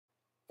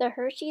The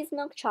Hershey's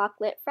Milk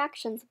Chocolate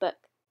Fractions Book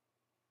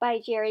by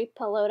Jerry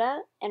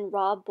Pallotta and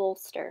Rob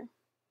Bolster.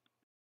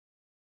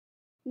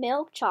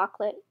 Milk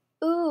chocolate.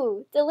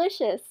 Ooh,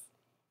 delicious!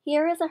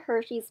 Here is a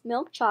Hershey's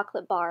milk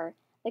chocolate bar,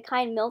 the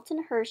kind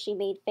Milton Hershey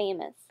made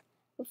famous.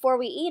 Before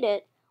we eat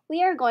it,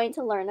 we are going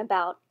to learn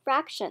about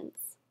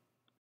fractions.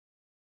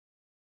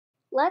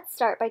 Let's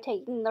start by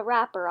taking the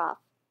wrapper off.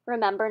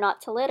 Remember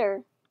not to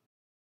litter.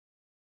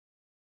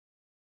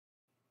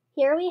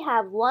 Here we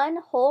have one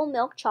whole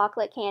milk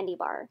chocolate candy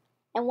bar.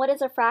 And what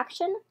is a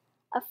fraction?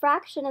 A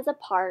fraction is a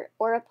part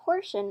or a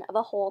portion of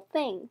a whole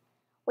thing.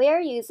 We are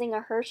using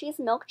a Hershey's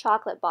milk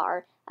chocolate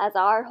bar as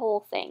our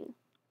whole thing.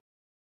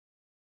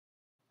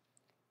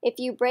 If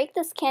you break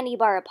this candy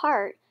bar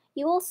apart,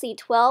 you will see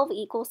 12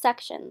 equal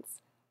sections.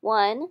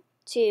 1,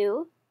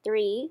 2,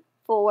 3,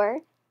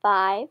 4,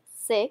 5,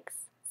 6,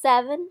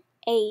 7,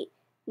 8,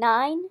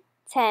 9,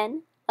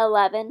 10,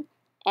 11,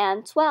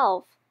 and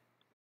 12.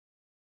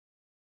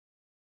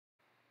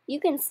 You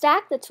can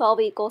stack the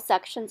 12 equal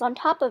sections on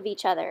top of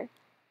each other.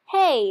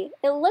 Hey,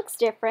 it looks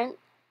different,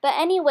 but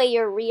any way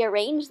you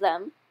rearrange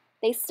them,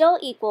 they still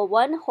equal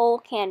one whole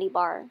candy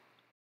bar.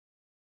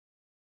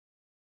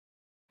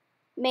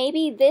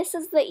 Maybe this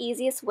is the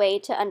easiest way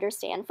to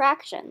understand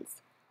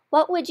fractions.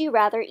 What would you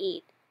rather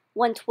eat?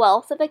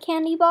 1/12 of a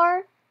candy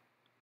bar?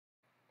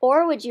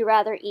 Or would you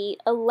rather eat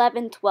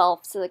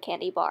 11/12 of a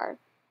candy bar?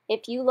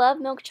 If you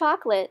love milk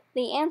chocolate,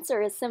 the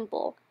answer is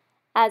simple.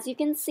 As you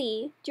can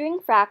see, doing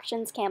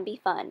fractions can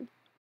be fun.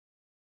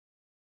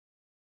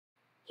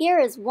 Here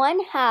is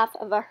 1/2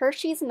 of a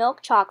Hershey's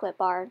milk chocolate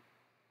bar.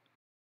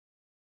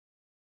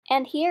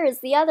 And here is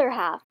the other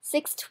half.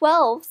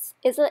 6/12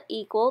 is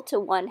equal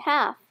to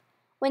 1/2.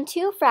 When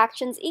two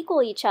fractions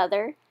equal each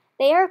other,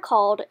 they are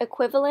called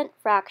equivalent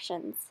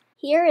fractions.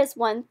 Here is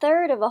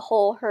 1/3 of a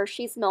whole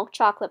Hershey's milk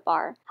chocolate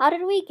bar. How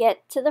did we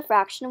get to the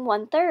fraction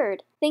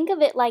 1/3? Think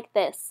of it like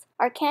this.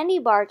 Our candy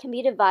bar can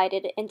be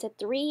divided into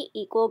 3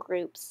 equal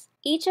groups.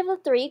 Each of the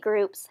 3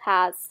 groups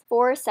has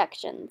 4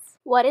 sections.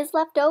 What is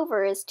left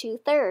over is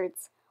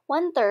 2/3.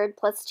 1/3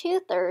 plus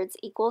 2/3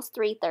 equals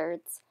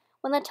 3/3.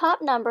 When the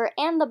top number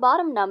and the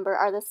bottom number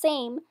are the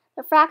same,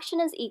 the fraction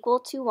is equal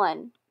to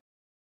 1.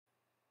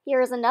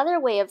 Here is another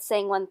way of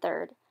saying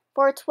 1/3.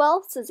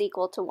 4/12 is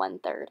equal to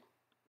 1/3.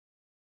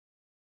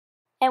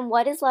 And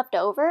what is left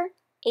over?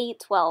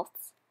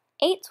 8/12.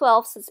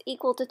 8/12 is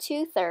equal to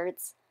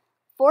 2/3.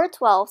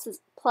 4/12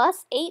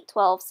 plus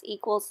 8/12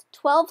 equals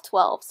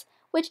 12/12,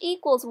 which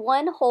equals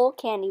one whole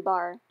candy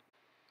bar.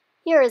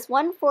 Here is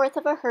 1/4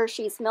 of a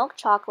Hershey's milk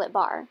chocolate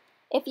bar.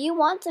 If you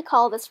want to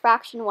call this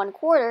fraction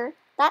 1/4,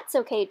 that's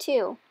okay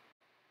too.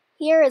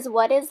 Here is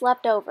what is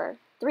left over,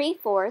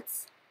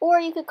 3/4, or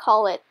you could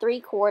call it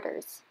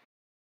 3/4.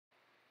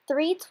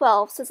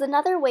 3/12 is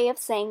another way of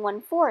saying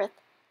 1/4.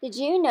 Did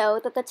you know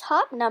that the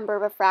top number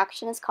of a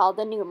fraction is called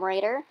the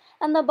numerator,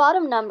 and the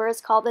bottom number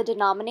is called the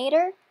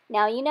denominator?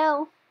 Now you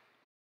know.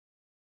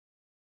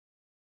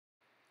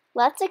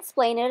 Let's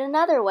explain it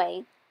another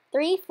way.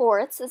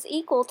 3/4 is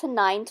equal to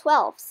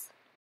 9/12.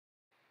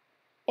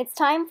 It's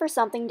time for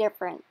something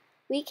different.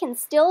 We can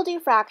still do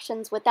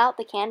fractions without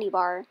the candy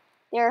bar.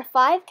 There are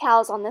 5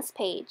 cows on this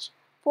page.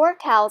 4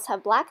 cows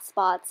have black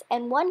spots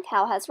and 1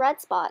 cow has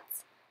red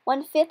spots.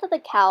 1/5 of the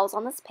cows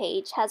on this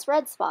page has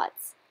red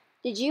spots.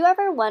 Did you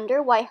ever wonder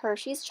why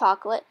Hershey's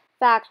chocolate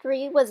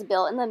factory was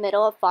built in the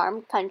middle of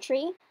farm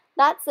country?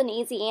 That's an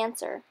easy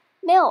answer.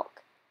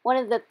 Milk! One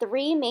of the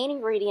 3 main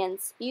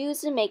ingredients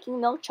used in making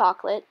milk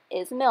chocolate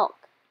is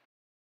milk.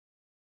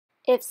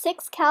 If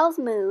 6 cows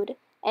mooed,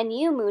 and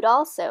you mooed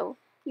also,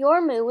 your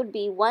moo would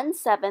be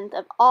 1/7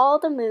 of all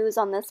the moos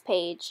on this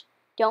page.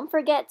 Don't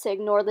forget to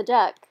ignore the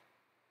duck.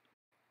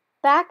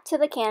 Back to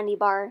the candy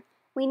bar.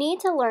 We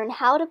need to learn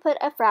how to put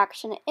a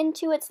fraction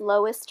into its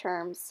lowest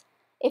terms.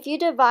 If you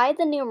divide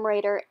the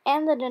numerator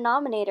and the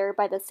denominator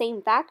by the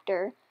same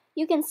factor,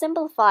 you can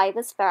simplify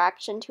this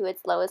fraction to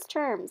its lowest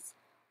terms.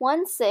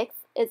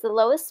 1/6 is the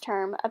lowest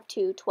term of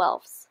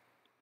 2/12.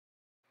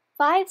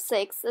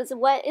 5/6 is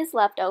what is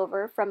left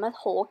over from a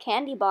whole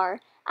candy bar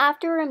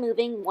after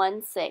removing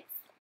 1/6.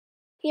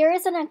 Here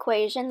is an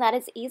equation that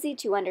is easy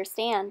to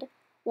understand.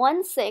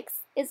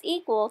 1/6 is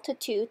equal to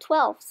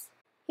 2/12.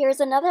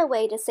 Here's another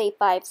way to say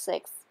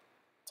 5/6.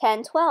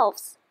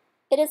 10/12.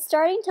 It is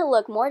starting to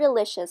look more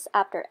delicious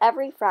after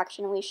every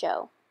fraction we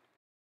show.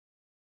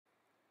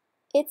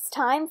 It's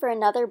time for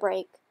another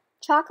break.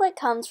 Chocolate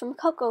comes from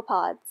cocoa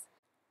pods.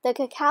 The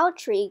cacao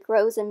tree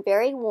grows in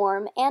very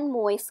warm and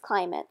moist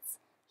climates.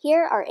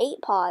 Here are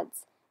 8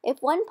 pods.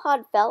 If one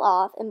pod fell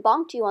off and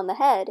bonked you on the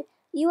head,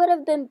 you would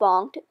have been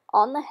bonked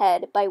on the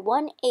head by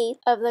 1/8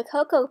 of the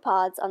cocoa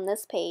pods on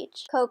this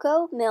page.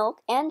 Cocoa,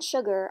 milk, and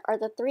sugar are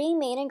the 3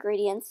 main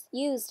ingredients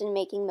used in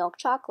making milk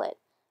chocolate.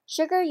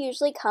 Sugar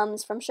usually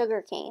comes from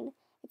sugarcane.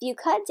 If you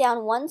cut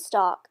down one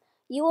stalk,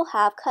 you will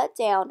have cut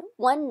down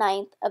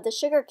 1/9 of the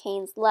sugar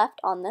canes left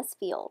on this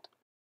field.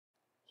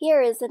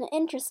 Here is an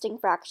interesting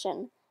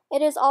fraction.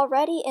 It is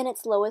already in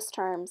its lowest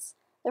terms.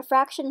 The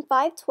fraction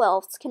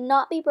 5/12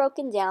 cannot be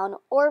broken down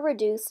or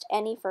reduced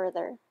any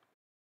further.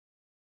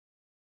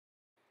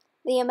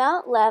 The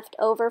amount left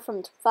over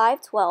from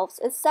 5/12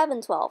 is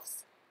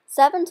 7/12.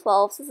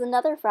 7/12 is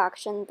another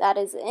fraction that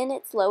is in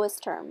its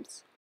lowest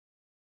terms.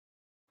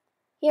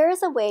 Here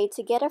is a way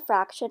to get a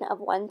fraction of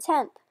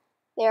 1/10.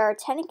 There are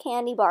 10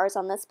 candy bars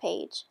on this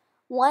page.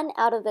 1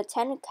 out of the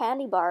 10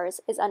 candy bars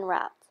is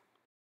unwrapped.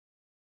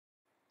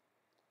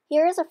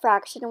 Here is a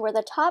fraction where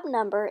the top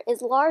number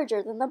is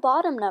larger than the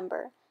bottom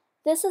number.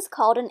 This is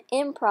called an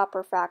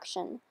improper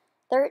fraction.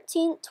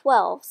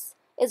 13/12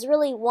 is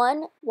really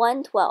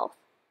 1/112.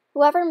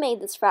 Whoever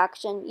made this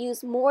fraction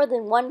used more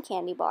than one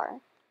candy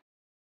bar.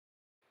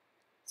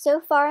 So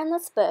far in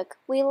this book,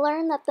 we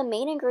learned that the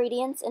main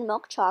ingredients in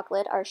milk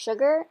chocolate are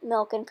sugar,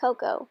 milk, and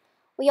cocoa.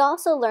 We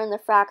also learned the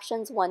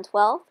fractions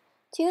 1/12,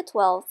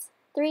 2/12,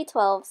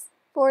 3/12,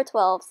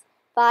 4/12,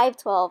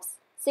 5/12,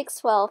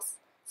 6/12,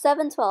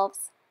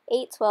 7/12,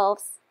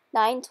 8/12,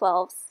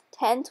 9/12,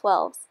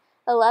 10/12,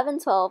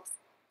 11/12,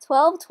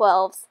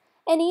 12/12,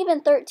 and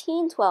even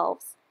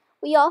 13/12.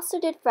 We also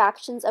did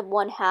fractions of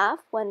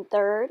 1/2,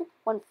 1/3,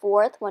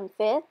 1/4,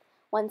 1/5,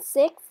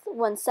 1/6,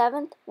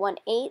 1/7,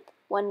 1/8,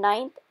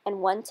 1/9,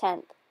 and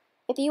 1/10.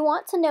 If you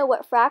want to know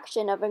what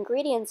fraction of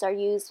ingredients are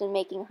used in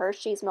making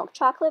Hershey's milk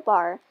chocolate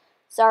bar,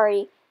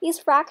 sorry, these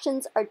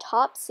fractions are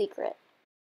top secret.